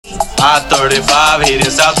I-35 heading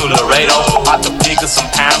south to Laredo. About to pick up some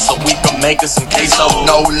pounds so we can make us some queso.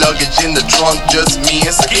 No luggage in the trunk, just me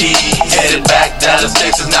and some keys. Headed back Dallas,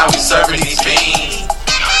 Texas, now we serving these fiends.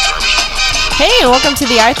 Hey, and welcome to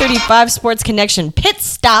the I-35 Sports Connection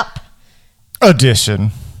Pitstop edition.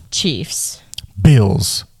 Chiefs.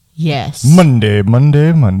 Bills. Yes. Monday.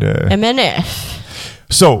 MNF.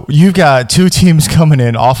 So you've got two teams coming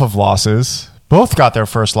in off of losses. Both got their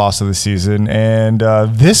first loss of the season, and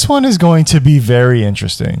this one is going to be very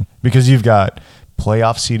interesting because you've got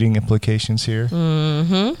playoff seeding implications here.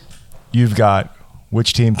 Mm-hmm. You've got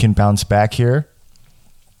which team can bounce back here.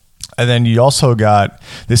 And then you also got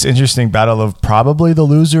this interesting battle of probably the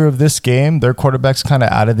loser of this game. Their quarterback's kind of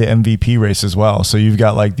out of the MVP race as well. So you've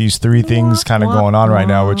got like these three things kind of going on right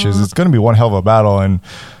now, which is it's going to be one hell of a battle. And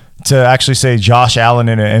to actually say Josh Allen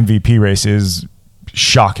in an MVP race is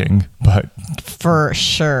shocking, but for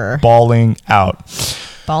sure. Balling out.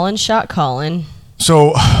 Ballin' shot calling.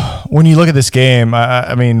 So when you look at this game,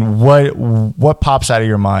 I mean, what pops out of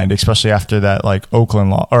your mind, especially after that like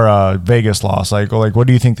Oakland loss or Vegas loss? Like what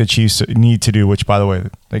do you think the Chiefs need to do? Which, by the way,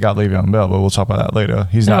 they got Le'Veon Bell, but we'll talk about that later.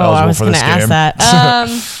 He's not eligible for this game. I was going to ask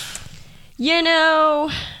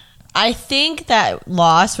that. I think that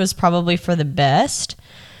loss was probably for the best.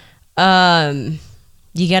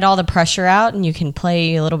 You get all the pressure out and you can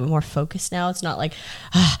play a little bit more focused now. It's not like,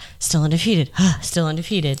 still undefeated.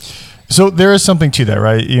 So there is something to that,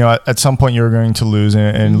 right? You know, at some point you're going to lose,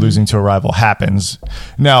 and losing to a rival happens.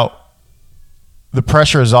 Now, the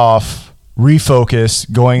pressure is off,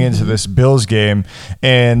 refocus going into this Bills game,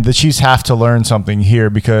 and the Chiefs have to learn something here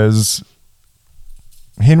because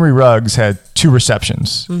Henry Ruggs had 2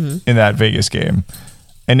 receptions in that Vegas game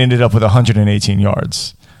and ended up with 118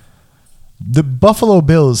 yards. The Buffalo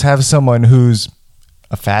Bills have someone who's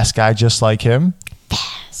a fast guy just like him,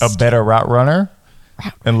 a better route runner,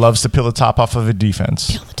 and loves to peel the top off of a defense.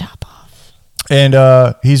 Peel the top off. And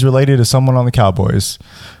he's related to someone on the Cowboys.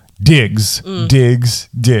 Diggs.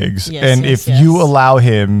 Yes, And if you allow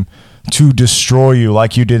him to destroy you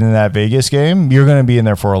like you did in that Vegas game, you're going to be in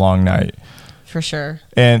there for a long night. For sure.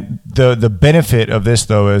 And the benefit of this,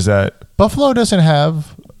 though, is that Buffalo doesn't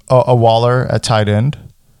have a Waller at tight end.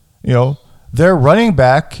 You know, their running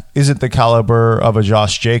back isn't the caliber of a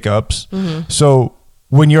Josh Jacobs. So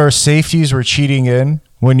when your safeties were cheating in,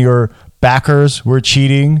 when your backers were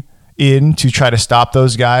cheating in to try to stop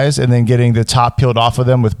those guys and then getting the top peeled off of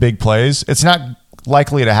them with big plays, it's not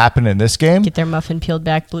likely to happen in this game. Get their muffin peeled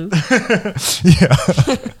back blue. Yeah.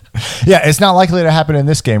 Yeah, it's not likely to happen in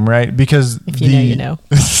this game, right? Because if you know, you know.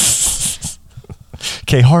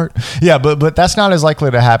 K-Hart. Yeah, but that's not as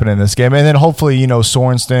likely to happen in this game. And then hopefully,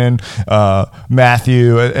 Sorensen,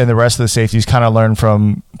 Matthew, and the rest of the safeties kind of learn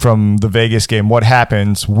from the Vegas game what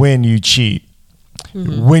happens when you cheat,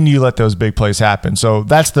 when you let those big plays happen. So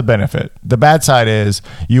that's the benefit. The bad side is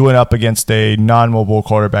you went up against a non-mobile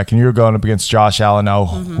quarterback, and you're going up against Josh Allen now,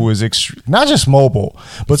 who is not just mobile,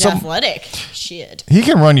 but athletic. Shit. He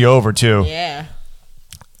can run you over too. Yeah.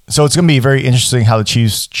 So it's going to be very interesting how the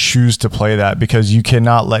Chiefs choose to play that because you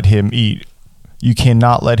cannot let him eat. You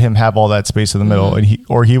cannot let him have all that space in the middle, and he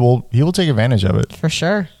will take advantage of it. For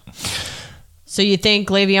sure. So you think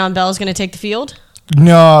Le'Veon Bell is going to take the field?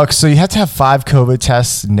 No, so you have to have 5 COVID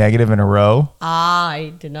tests negative in a row.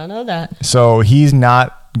 I did not know that. So he's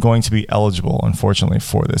not going to be eligible, unfortunately,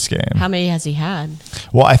 for this game. How many has he had?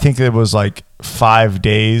 Well, I think it was like 5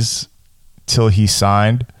 days till he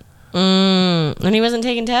signed. And he wasn't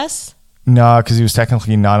taking tests? No, because he was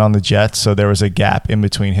technically not on the Jets, so there was a gap in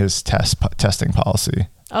between his testing policy.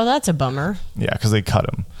 Oh, that's a bummer. Yeah, because they cut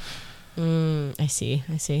him. I see.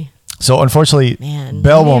 So, unfortunately,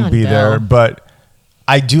 Bell won't be there, but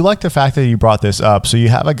I do like the fact that you brought this up. So, you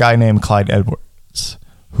have a guy named Clyde Edwards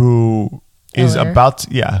who is about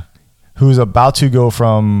to go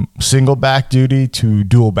from single back duty to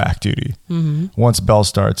dual back duty once Bell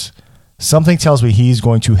starts. Something tells me he's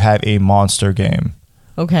going to have a monster game.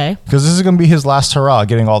 Okay. Because this is going to be his last hurrah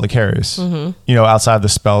getting all the carries, outside of the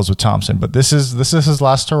spells with Thompson. But this is his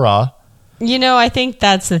last hurrah. I think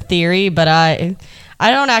that's the theory, but I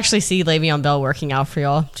don't actually see Le'Veon Bell working out for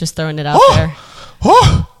y'all. Just throwing it out there.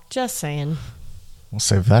 Just saying. We'll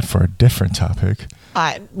save that for a different topic.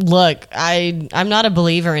 I'm not a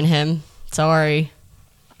believer in him. Sorry.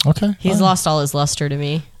 Okay. He's lost all his luster to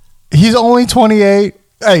me. He's only 28.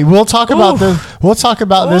 Hey, we'll talk about this. We'll talk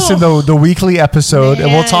about this in the weekly episode,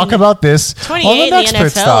 and we'll talk about this 28 on the next in the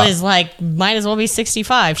NFL Pitstop. is might as well be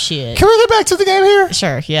 65. Shit. Can we get back to the game here?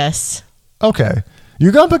 Sure. Yes. Okay.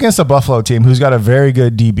 You're going up against a Buffalo team who's got a very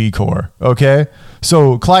good DB core. Okay.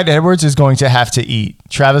 So Clyde Edwards is going to have to eat.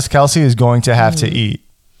 Travis Kelce is going to have to eat.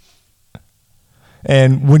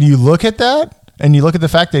 And when you look at that, and you look at the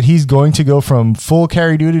fact that he's going to go from full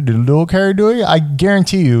carry duty to dual carry duty, I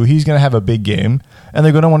guarantee you he's going to have a big game, and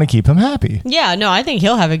they're going to want to keep him happy. Yeah, no, I think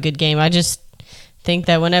he'll have a good game. I just think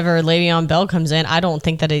that whenever Le'Veon Bell comes in, I don't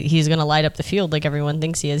think that he's going to light up the field like everyone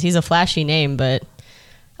thinks he is. He's a flashy name, but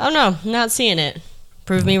I don't know. I'm not seeing it.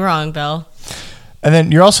 Prove me wrong, Bell. And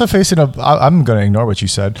then you're also facing I'm going to ignore what you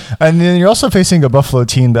said. And then you're also facing a Buffalo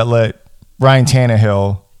team that let Ryan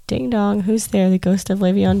Tannehill. Ding dong. Who's there? The ghost of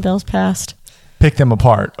Le'Veon Bell's past. Pick them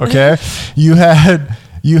apart, okay? You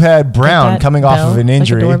had Brown coming off of an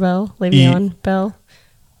injury. Like a doorbell, Le'Veon Bell.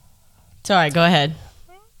 Sorry, go ahead.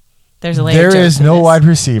 There's a There is no wide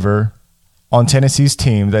receiver on Tennessee's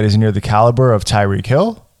team that is near the caliber of Tyreek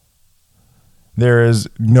Hill. There is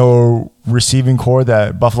no receiving core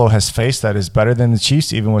that Buffalo has faced that is better than the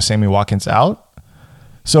Chiefs, even with Sammy Watkins out.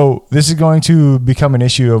 So this is going to become an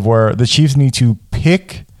issue of where the Chiefs need to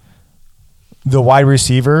pick the wide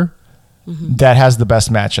receiver that has the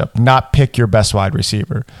best matchup, not pick your best wide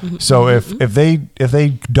receiver. So if they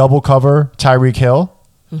double cover Tyreek Hill,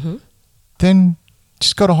 then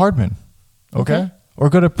just go to Hardman, okay? Or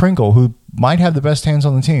go to Pringle, who might have the best hands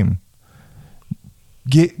on the team.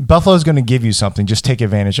 Buffalo's going to give you something. Just take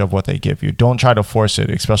advantage of what they give you. Don't try to force it,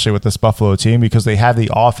 especially with this Buffalo team, because they have the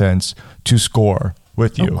offense to score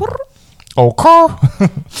with you. Okay.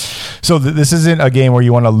 So this isn't a game where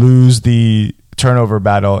you want to lose the turnover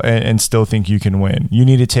battle and still think you can win. You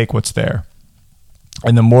need to take what's there.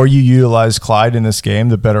 And the more you utilize Clyde in this game,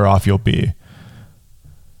 the better off you'll be.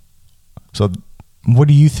 So what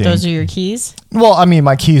do you think? Those are your keys? Well, I mean,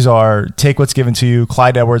 my keys are take what's given to you.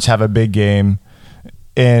 Clyde Edwards have a big game,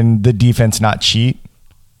 and the defense not cheat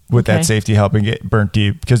with that safety helping get burnt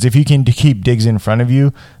deep. Because if you can keep Diggs in front of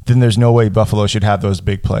you, then there's no way Buffalo should have those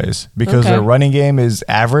big plays. Because their running game is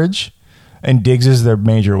average, and Diggs is their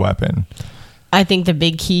major weapon. I think the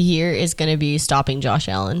big key here is going to be stopping Josh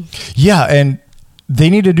Allen. Yeah, and they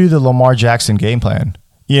need to do the Lamar Jackson game plan.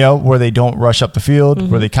 You know, where they don't rush up the field,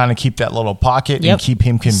 where they kind of keep that little pocket and keep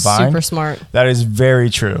him confined. Super smart. That is very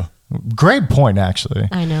true. Great point, actually.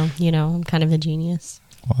 I know. You know, I'm kind of a genius.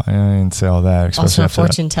 Well, I didn't say all that. Also a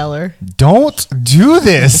fortune teller. Don't do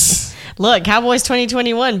this. Look, Cowboys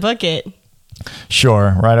 2021, book it.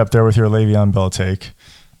 Sure, right up there with your Le'Veon Bell take.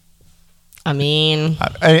 I mean,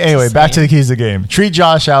 anyway, back to the keys of the game. Treat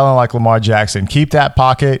Josh Allen like Lamar Jackson. Keep that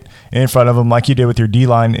pocket in front of him like you did with your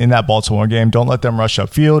D-line in that Baltimore game. Don't let them rush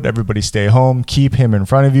upfield. Everybody stay home. Keep him in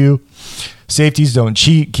front of you. Safeties don't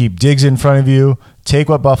cheat. Keep Diggs in front of you. Take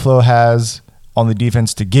what Buffalo has on the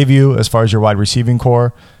defense to give you as far as your wide receiving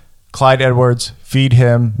core. Clyde Edwards, feed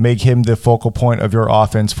him. Make him the focal point of your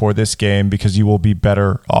offense for this game because you will be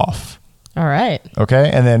better off. All right. Okay?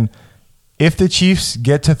 And then if the Chiefs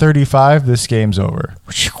get to 35, this game's over.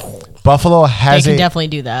 Buffalo has They can definitely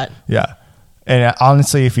do that. Yeah. And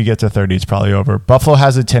honestly, if you get to 30, it's probably over. Buffalo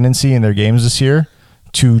has a tendency in their games this year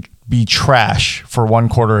to be trash for one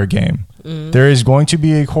quarter a game. There is going to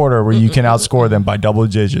be a quarter where you can outscore them by double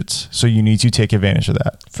digits. So you need to take advantage of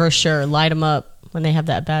that. For sure. Light them up when they have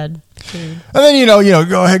that bad food. And then, go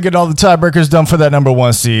ahead and get all the tiebreakers done for that number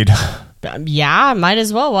 1 seed. Yeah, might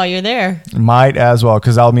as well while you're there. Might as well,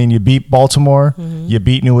 because I'll mean you beat Baltimore, you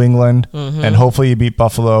beat New England, and hopefully you beat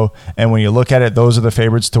Buffalo. And when you look at it, those are the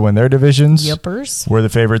favorites to win their divisions. Yuppers. We're the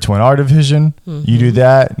favorite to win our division. You do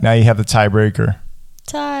that, now you have the tiebreaker.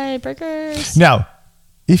 Tiebreakers. Now,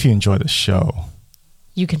 if you enjoy the show,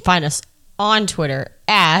 you can find us on Twitter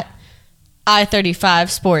at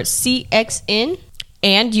I35SportsCXN.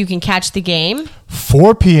 And you can catch the game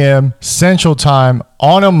 4 p.m. Central Time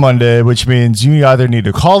on a Monday, which means you either need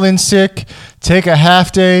to call in sick, take a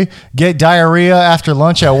half day, get diarrhea after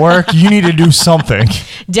lunch at work. You need to do something.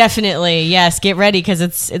 Definitely. Yes. Get ready because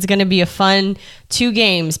it's going to be a fun 2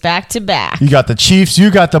 games back to back. You got the Chiefs, you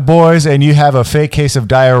got the boys, and you have a fake case of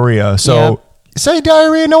diarrhea. So say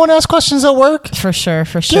diarrhea. No one asks questions at work. For sure.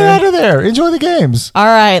 Get out of there. Enjoy the games. All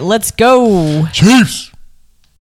right. Let's go. Chiefs.